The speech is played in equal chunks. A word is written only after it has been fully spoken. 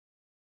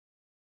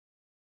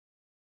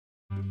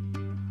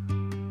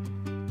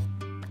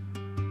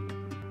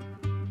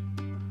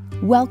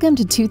Welcome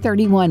to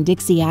 231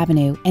 Dixie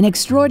Avenue, an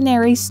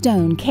extraordinary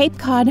stone Cape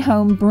Cod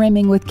home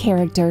brimming with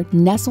character,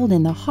 nestled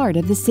in the heart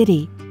of the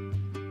city.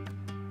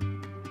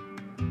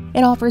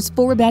 It offers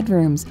 4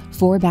 bedrooms,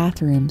 4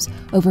 bathrooms,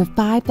 over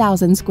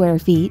 5,000 square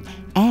feet,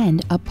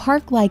 and a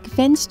park-like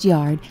fenced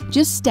yard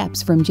just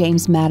steps from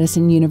James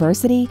Madison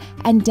University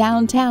and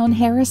downtown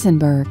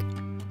Harrisonburg.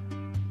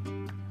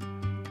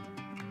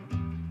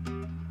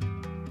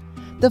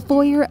 The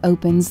foyer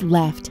opens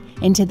left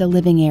into the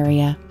living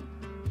area.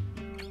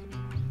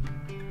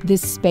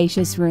 This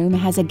spacious room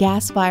has a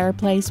gas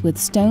fireplace with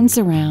stone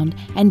surround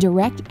and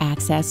direct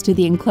access to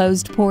the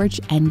enclosed porch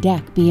and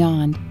deck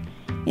beyond.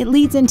 It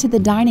leads into the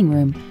dining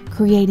room,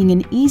 creating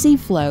an easy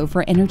flow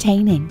for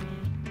entertaining.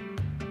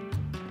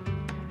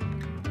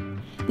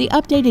 The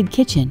updated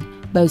kitchen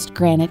boasts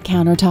granite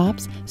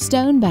countertops,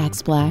 stone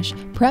backsplash,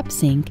 prep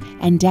sink,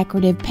 and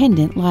decorative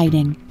pendant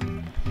lighting.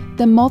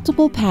 The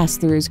multiple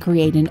pass-throughs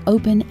create an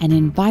open and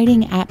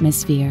inviting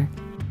atmosphere.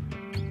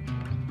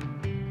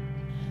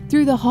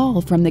 Through the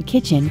hall from the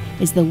kitchen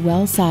is the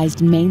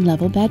well-sized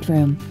main-level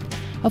bedroom.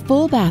 A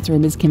full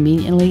bathroom is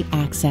conveniently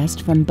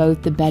accessed from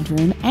both the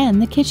bedroom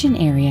and the kitchen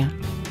area.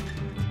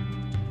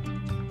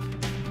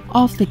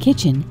 Off the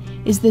kitchen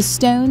is the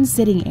stone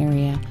sitting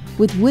area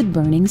with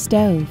wood-burning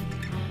stove.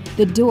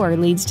 The door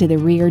leads to the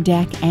rear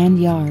deck and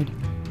yard.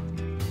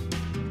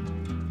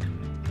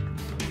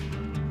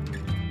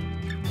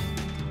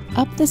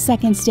 Up the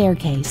second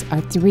staircase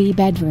are 3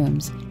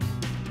 bedrooms.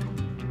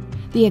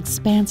 The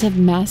expansive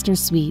master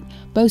suite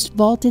boasts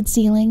vaulted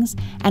ceilings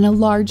and a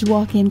large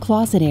walk-in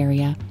closet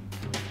area.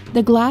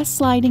 The glass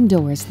sliding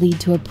doors lead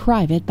to a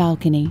private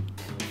balcony.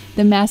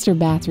 The master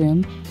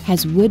bathroom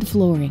has wood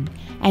flooring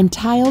and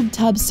tiled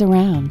tub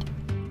surround.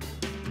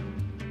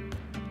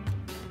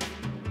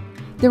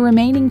 The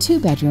remaining 2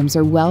 bedrooms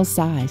are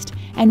well-sized,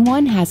 and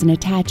one has an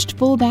attached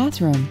full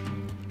bathroom.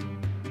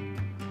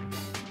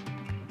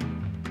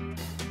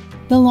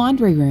 The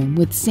laundry room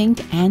with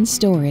sink and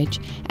storage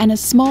and a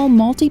small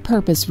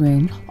multi-purpose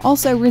room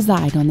also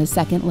reside on the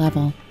second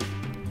level.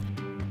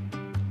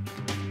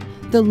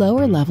 The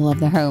lower level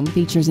of the home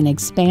features an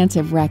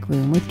expansive rec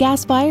room with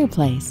gas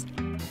fireplace.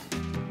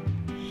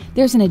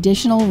 There's an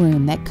additional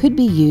room that could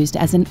be used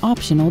as an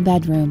optional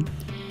bedroom.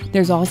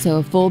 There's also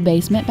a full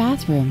basement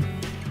bathroom.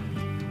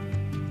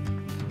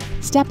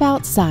 Step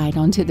outside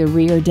onto the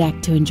rear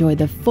deck to enjoy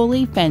the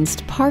fully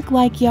fenced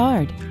park-like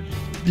yard.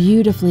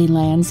 Beautifully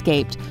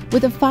landscaped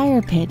with a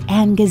fire pit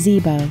and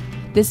gazebo,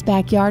 this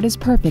backyard is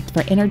perfect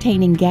for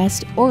entertaining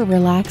guests or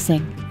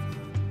relaxing.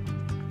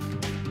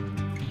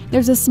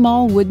 There's a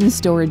small wooden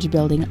storage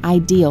building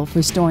ideal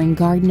for storing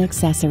garden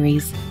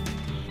accessories.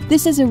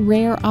 This is a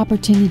rare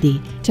opportunity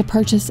to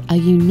purchase a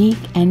unique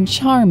and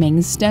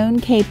charming stone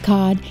Cape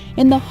Cod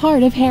in the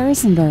heart of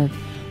Harrisonburg,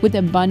 with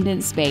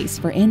abundant space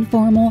for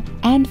informal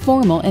and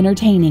formal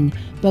entertaining,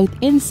 both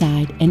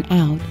inside and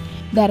out,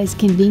 that is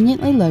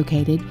conveniently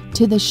located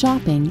to the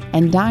shopping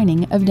and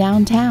dining of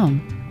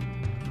downtown.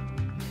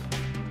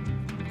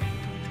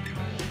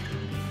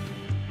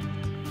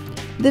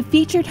 The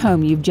featured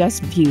home you've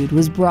just viewed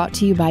was brought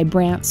to you by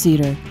Brant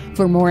Suter.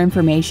 For more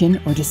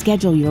information or to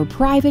schedule your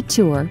private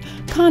tour,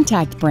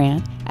 contact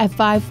Brant at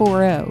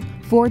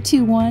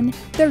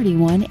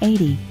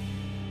 540-421-3180.